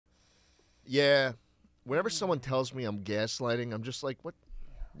Yeah. Whenever someone tells me I'm gaslighting, I'm just like, what?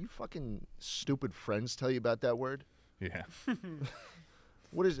 You fucking stupid friends tell you about that word? Yeah.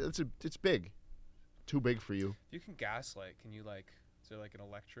 What is it? It's big. Too big for you. If you can gaslight, can you like? Is there like an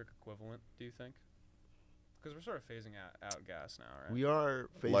electric equivalent? Do you think? Because we're sort of phasing out gas now, right? We are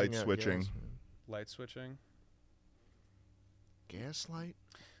phasing Light out switching. gas. Light switching, Gaslight?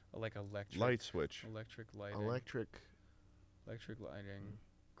 like electric Light switch. electric lighting, Electric. electric lighting,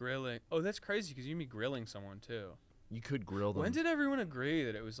 grilling. Oh, that's crazy because you can be grilling someone too. You could grill them. When did everyone agree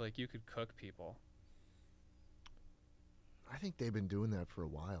that it was like you could cook people? I think they've been doing that for a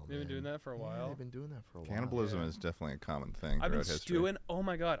while. They've been doing that for a Yeah, while. they've been doing that for a while. Cannibalism Yeah. is definitely a common thing I've been throughout history. stewing. Oh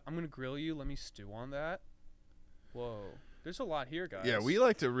my god, I'm gonna grill you. Let me stew on that. Whoa, there's a lot here, guys. Yeah, we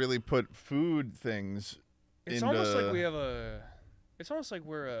like to really put food things. It's into, almost like we have a. It's almost like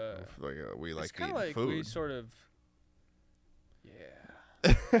we're a. we It's like kind eating of like food. we sort of.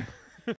 Yeah.